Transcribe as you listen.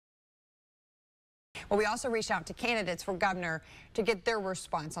Well, we also reached out to candidates for governor to get their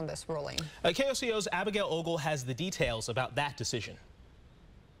response on this ruling. KOCO's Abigail Ogle has the details about that decision.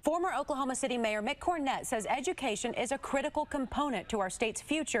 Former Oklahoma City Mayor Mick Cornett says education is a critical component to our state's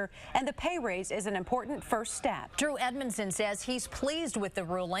future, and the pay raise is an important first step. Drew Edmondson says he's pleased with the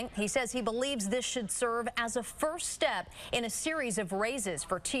ruling. He says he believes this should serve as a first step in a series of raises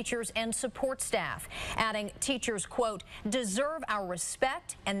for teachers and support staff, adding teachers, quote, deserve our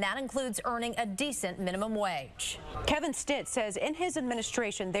respect, and that includes earning a decent minimum wage. Kevin Stitt says in his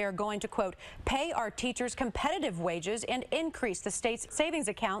administration they are going to, quote, pay our teachers competitive wages and increase the state's savings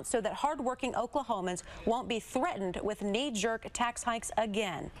account so that hardworking Oklahomans won't be threatened with knee-jerk tax hikes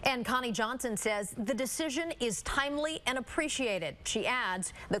again. And Connie Johnson says the decision is timely and appreciated. She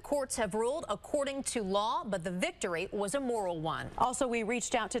adds the courts have ruled according to law, but the victory was a moral one. Also, we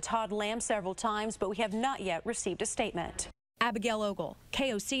reached out to Todd Lamb several times, but we have not yet received a statement. Abigail Ogle,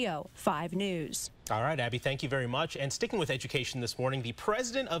 KOCO 5 News. All right, Abby, thank you very much. And sticking with education this morning, the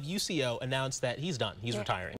president of UCO announced that he's done. He's retiring.